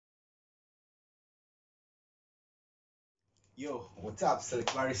Yo, what's up?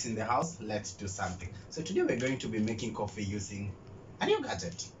 Silkmaris in the house. Let's do something. So today we're going to be making coffee using a new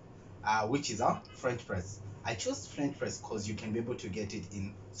gadget, which is our French press. I chose French press because you can be able to get it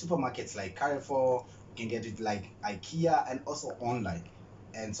in supermarkets like Carrefour, you can get it like IKEA, and also online.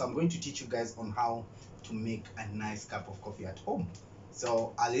 And so I'm going to teach you guys on how to make a nice cup of coffee at home.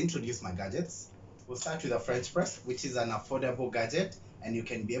 So I'll introduce my gadgets. We'll start with a French press, which is an affordable gadget, and you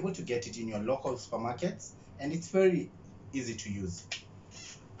can be able to get it in your local supermarkets, and it's very easy to use.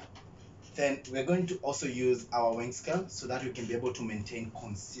 Then we're going to also use our weighing scale so that we can be able to maintain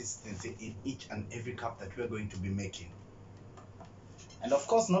consistency in each and every cup that we're going to be making. And of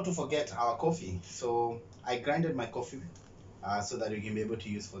course, not to forget our coffee. So I grinded my coffee so that we can be able to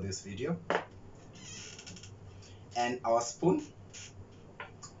use for this video. And our spoon.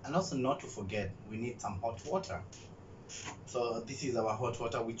 And also not to forget, we need some hot water. So this is our hot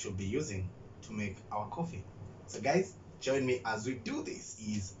water which we'll be using to make our coffee. So guys, join me as we do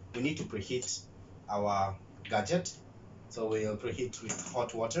this. We need to preheat our gadget. So we'll preheat with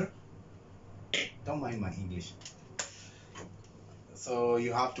hot water. Don't mind my English. So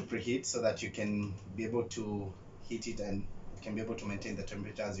you have to preheat so that you can be able to heat it and you can be able to maintain the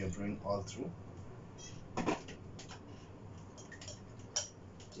temperature as you're brewing all through.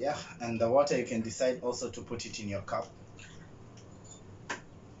 Yeah, and the water you can decide also to put it in your cup.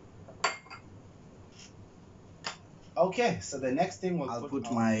 Okay, so the next thing I'll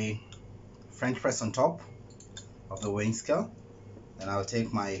put my French press on top of the weighing scale. Then I'll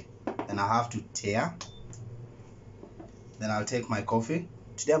take then I have to tare. Then I'll take my coffee.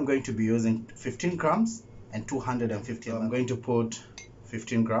 Today I'm going to be using 15 grams and 250 ml. I'm going to put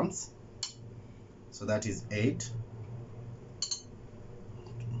 15 grams. So that is 8.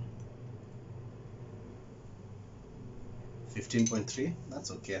 $15.3,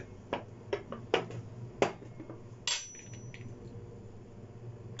 that's okay.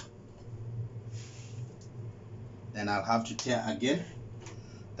 Then I'll have to tare again.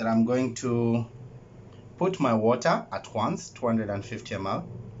 Then I'm going to put my water at once, 250 ml.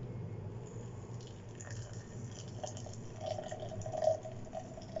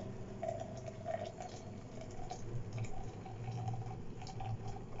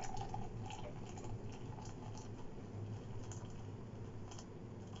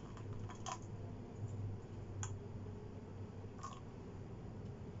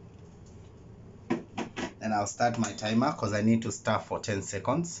 Then I'll start my timer because I need to stir for 10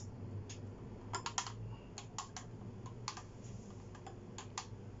 seconds.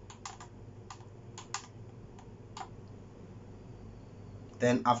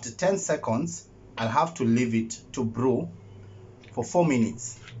 Then after 10 seconds, I'll have to leave it to brew for 4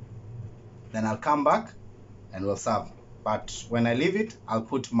 minutes. Then I'll come back and we'll serve. But when I leave it, I'll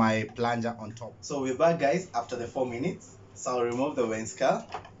put my plunger on top. So we're back, guys, after the 4 minutes. So I'll remove the weighing scale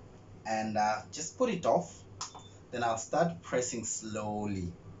and just put it off. Then I'll start pressing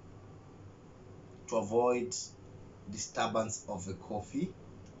slowly to avoid disturbance of the coffee.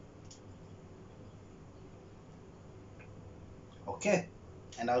 Okay,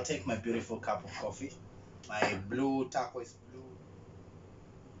 and I'll take my beautiful cup of coffee, my blue, turquoise blue.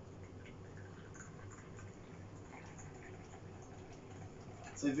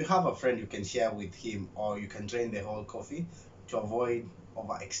 So if you have a friend, you can share with him, or you can drain the whole coffee to avoid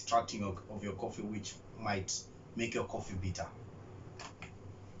over extracting of your coffee, which might make your coffee bitter.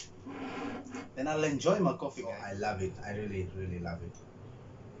 Then I'll enjoy my coffee. Oh, I love it. I really, really love it.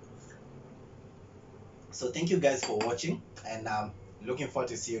 So thank you guys for watching, and looking forward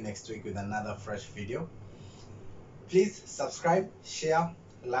to see you next week with another fresh video. Please subscribe, share,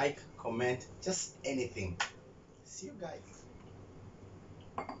 like, comment, just anything. See you guys.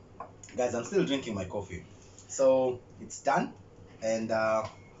 Guys, I'm still drinking my coffee. So it's done, and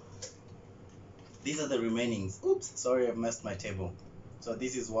these are the remainings. Oops, sorry, I've messed my table. So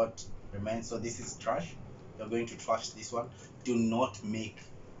this is what remains. So this is trash. You're going to trash this one. Do not make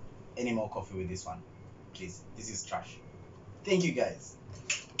any more coffee with this one, please. This is trash. Thank you, guys.